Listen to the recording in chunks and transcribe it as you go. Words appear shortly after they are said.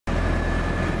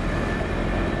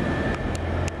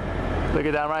Look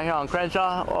at that right here on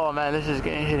Crenshaw. Oh man, this is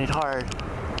getting hitting hard.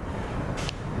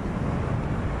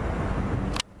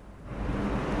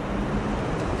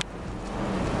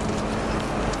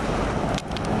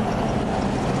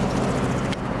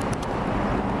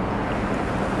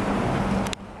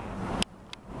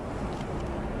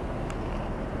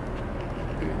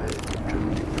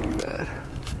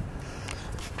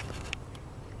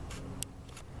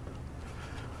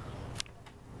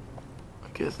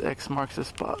 I guess X marks the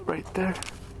spot right there.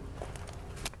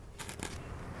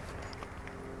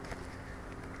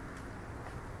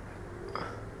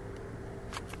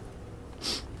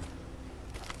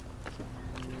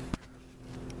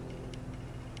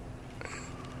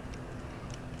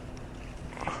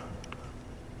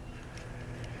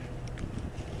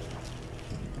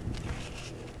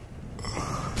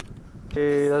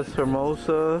 Okay, that's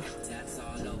Hermosa,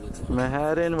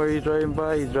 Manhattan, where he's driving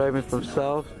by. He's driving from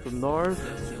south to north,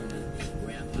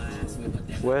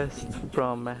 west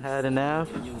from Manhattan Ave.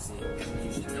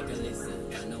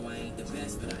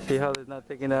 See how it's not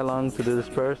taking that long to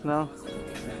disperse now?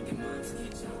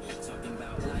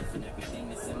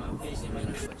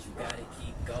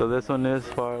 So this one is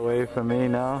far away from me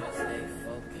now.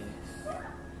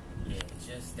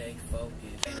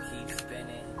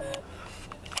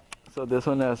 So this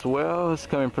one as well is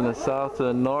coming from the south to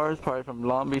the north, probably from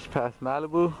Long Beach past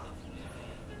Malibu.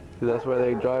 That's where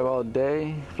they drive all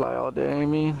day, fly all day, I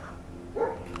mean.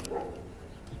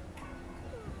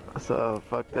 So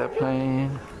fuck that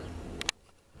plane.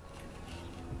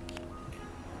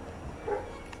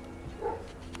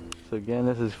 So again,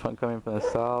 this is coming from the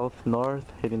south, north,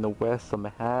 hitting the west of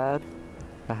Manhattan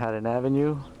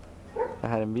Avenue,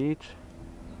 Manhattan Beach.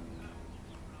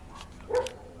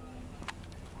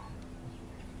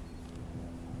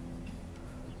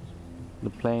 The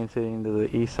plane's hitting to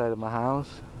the east side of my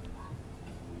house.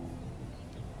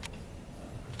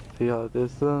 See how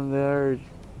this one they're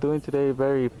doing today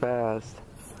very fast.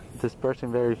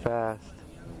 Dispersing very fast.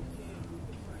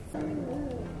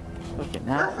 Fucking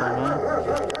asshole,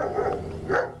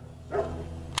 man.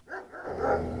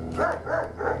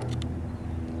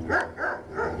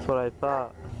 That's what I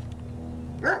thought.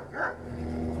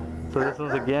 So this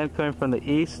one's again coming from the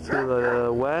east to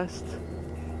the west.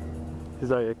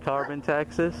 These are your carbon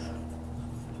taxes.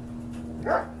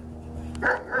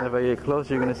 And if I get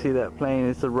closer, you're gonna see that plane.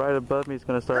 It's right above me. It's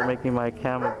gonna start making my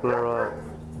camera blur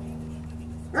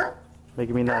up,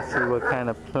 making me not see what kind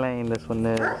of plane this one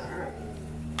is.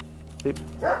 Beep.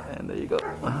 And there you go.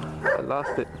 I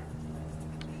lost it.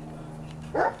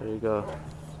 There you go.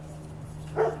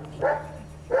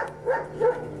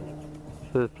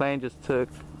 So this plane just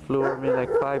flew over me like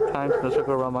 5 times in a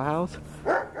circle around my house.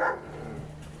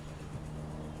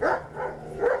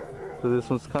 So this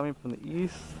one's coming from the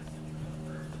east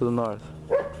to the north.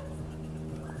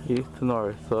 East to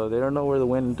north. So they don't know where the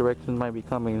wind direction might be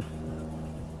coming.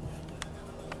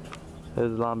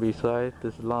 This is Long Beach side.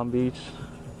 This is Long Beach.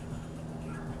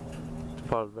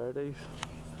 Palo Verdes.